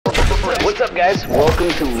What's up, guys? Welcome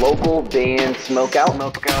to local band Smokeout.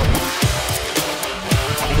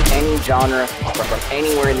 Any genre from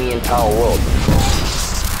anywhere in the entire world.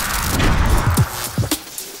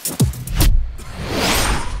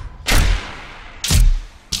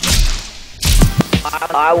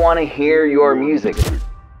 I want to hear your music.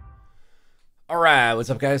 Alright, what's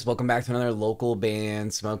up, guys? Welcome back to another local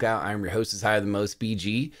band Smokeout. I'm your host, is Higher Than Most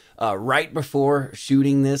BG. Right before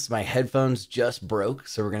shooting this, my headphones just broke,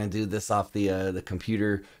 so we're gonna do this off the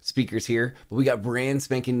computer speakers here. But we got brand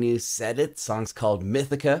spanking new Sedit. Song's called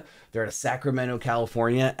Mythika. They're out of Sacramento,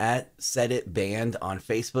 California at Sedit Band on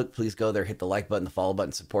Facebook. Please go there, hit the like button, the follow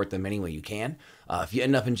button, support them any way you can. If you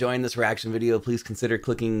end up enjoying this reaction video, please consider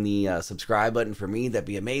clicking the subscribe button for me. That'd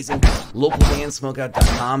be amazing.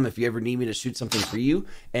 Localbandsmokeout.com if you ever need me to shoot something for you.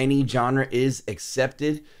 Any genre is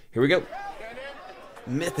accepted. Here we go.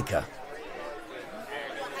 Mythika.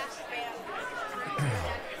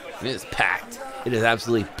 It is packed. It is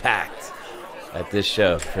absolutely packed at this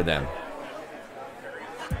show for them.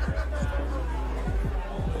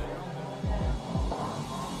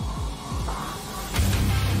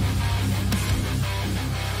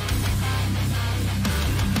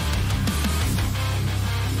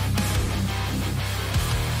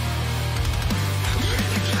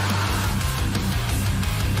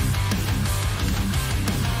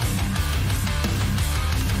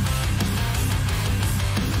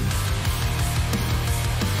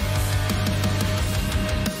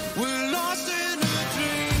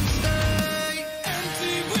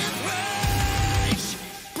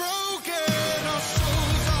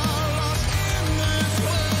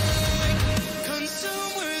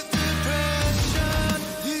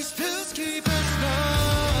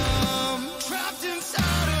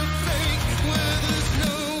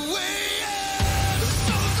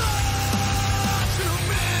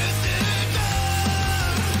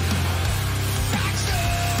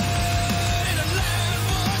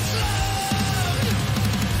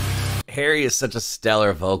 Harry is such a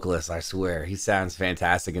stellar vocalist, I swear. He sounds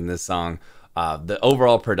fantastic in this song. The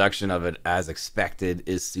overall production of it, as expected,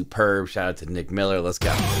 is superb. Shout out to Nick Miller. Let's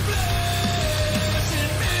go.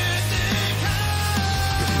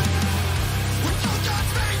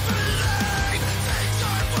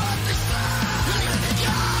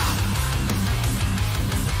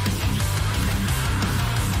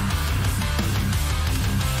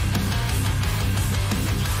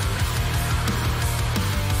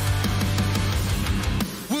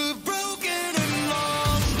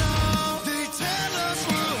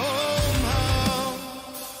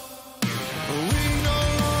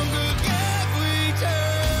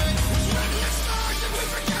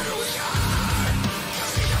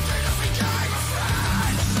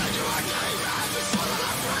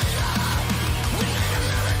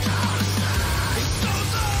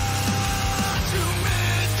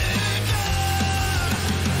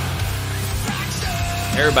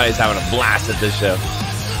 Everybody's having a blast at this show.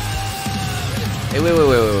 Hey,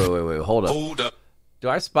 wait, hold up. Do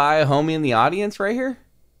I spy a homie in the audience right here?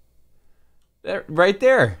 Right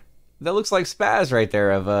there. That looks like Spaz right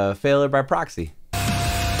there of Failure by Proxy.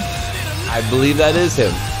 I believe that is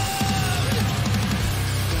him.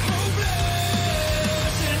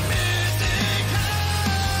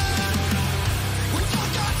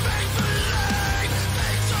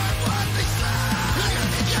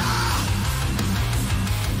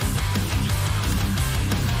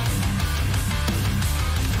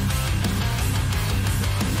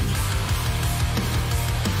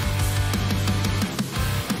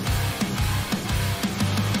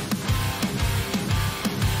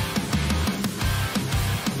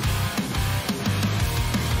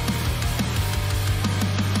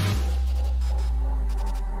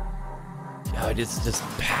 It's just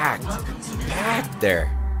packed there.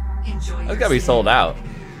 That's gotta be sold out.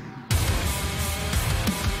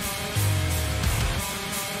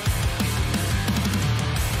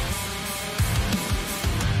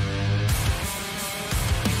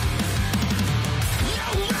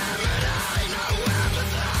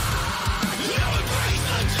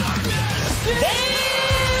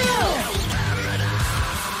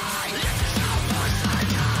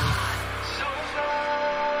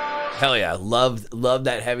 Hell yeah, love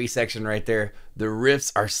that heavy section right there. The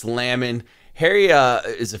riffs are slamming. Harry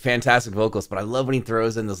is a fantastic vocalist, but I love when he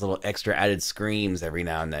throws in those little extra added screams every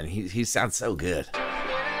now and then. He sounds so good.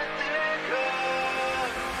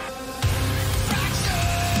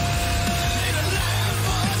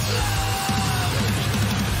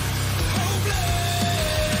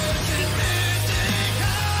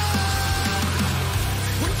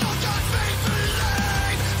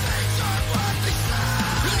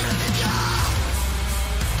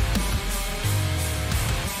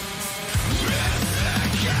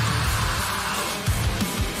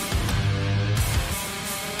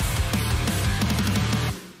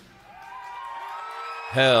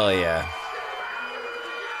 Hell yeah.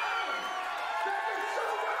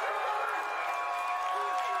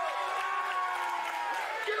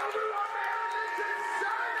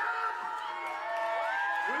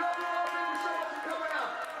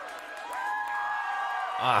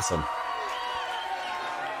 Awesome.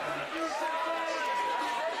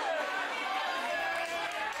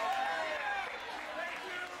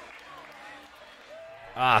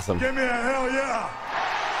 Awesome. Give me a hell yeah.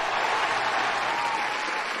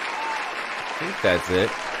 I think that's it.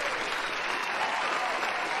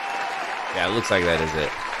 Yeah, it looks like that is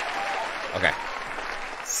it. Okay.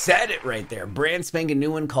 Sedit right there. Brand spanking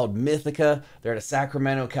new one called Mythika. They're out of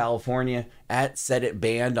Sacramento, California, at Sedit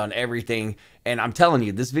Band on everything. And I'm telling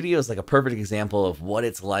you, this video is like a perfect example of what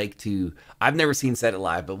it's like to, I've never seen Sedit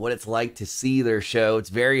live, but what it's like to see their show. It's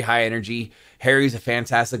very high energy. Harry's a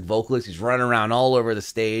fantastic vocalist. He's running around all over the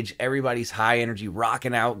stage. Everybody's high energy,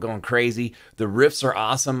 rocking out, going crazy. The riffs are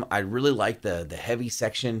awesome. I really like the heavy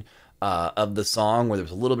section of the song where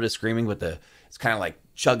there's a little bit of screaming, but it's kind of like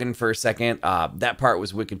chugging for a second. That part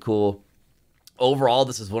was wicked cool. Overall,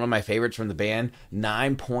 this is one of my favorites from the band.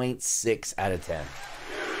 9.6 out of 10.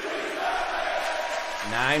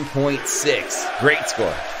 9.6. Great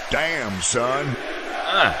score. Damn, son.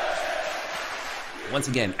 Once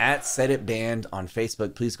again, at Sedit Band on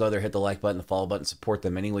Facebook. Please go there, hit the like button, the follow button, support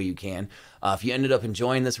them any way you can. If you ended up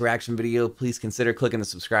enjoying this reaction video, please consider clicking the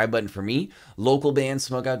subscribe button for me. Local band,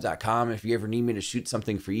 Smokeout.com. If you ever need me to shoot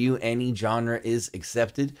something for you, any genre is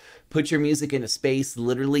accepted. Put your music into space,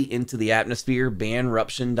 literally into the atmosphere.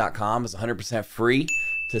 Bandruption.com is 100% free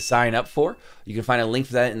to sign up for. You can find a link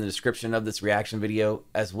for that in the description of this reaction video,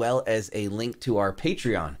 as well as a link to our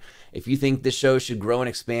Patreon. If you think this show should grow and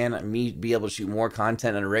expand and me be able to shoot more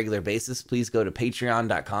content on a regular basis, please go to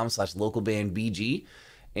patreon.com/localbandbg.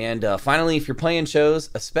 And finally, if you're playing shows,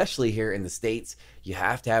 especially here in the States, you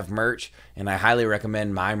have to have merch, and I highly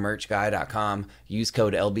recommend mymerchguy.com. Use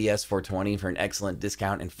code LBS420 for an excellent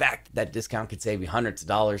discount. In fact, that discount could save you hundreds of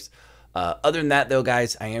dollars. Other than that, though,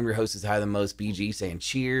 guys, I am your host, is Higher Than Most, BG, saying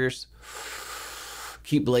cheers,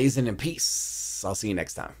 keep blazing, and peace. I'll see you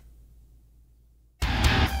next time.